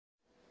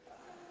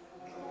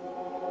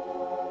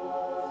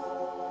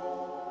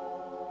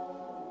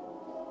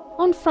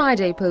On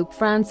Friday, Pope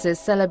Francis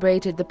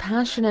celebrated the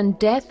Passion and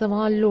Death of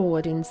our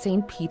Lord in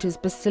St. Peter's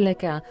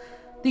Basilica.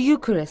 The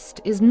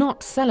Eucharist is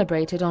not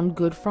celebrated on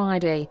Good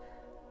Friday.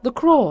 The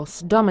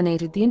cross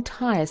dominated the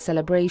entire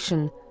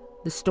celebration.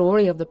 The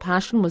story of the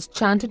Passion was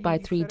chanted by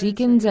 3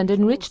 deacons and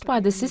enriched by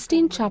the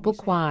Sistine Chapel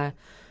Choir.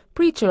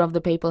 Preacher of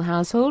the papal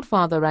household,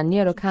 Father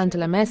Raniero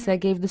Cantalamessa,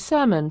 gave the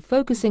sermon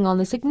focusing on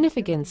the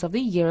significance of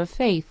the Year of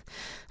Faith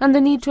and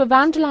the need to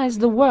evangelize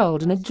the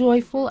world in a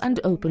joyful and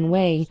open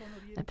way.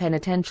 A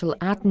penitential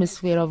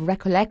atmosphere of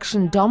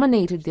recollection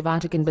dominated the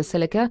Vatican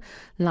Basilica.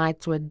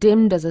 Lights were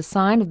dimmed as a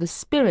sign of the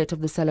spirit of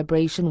the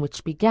celebration,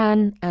 which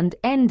began and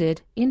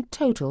ended in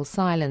total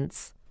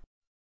silence.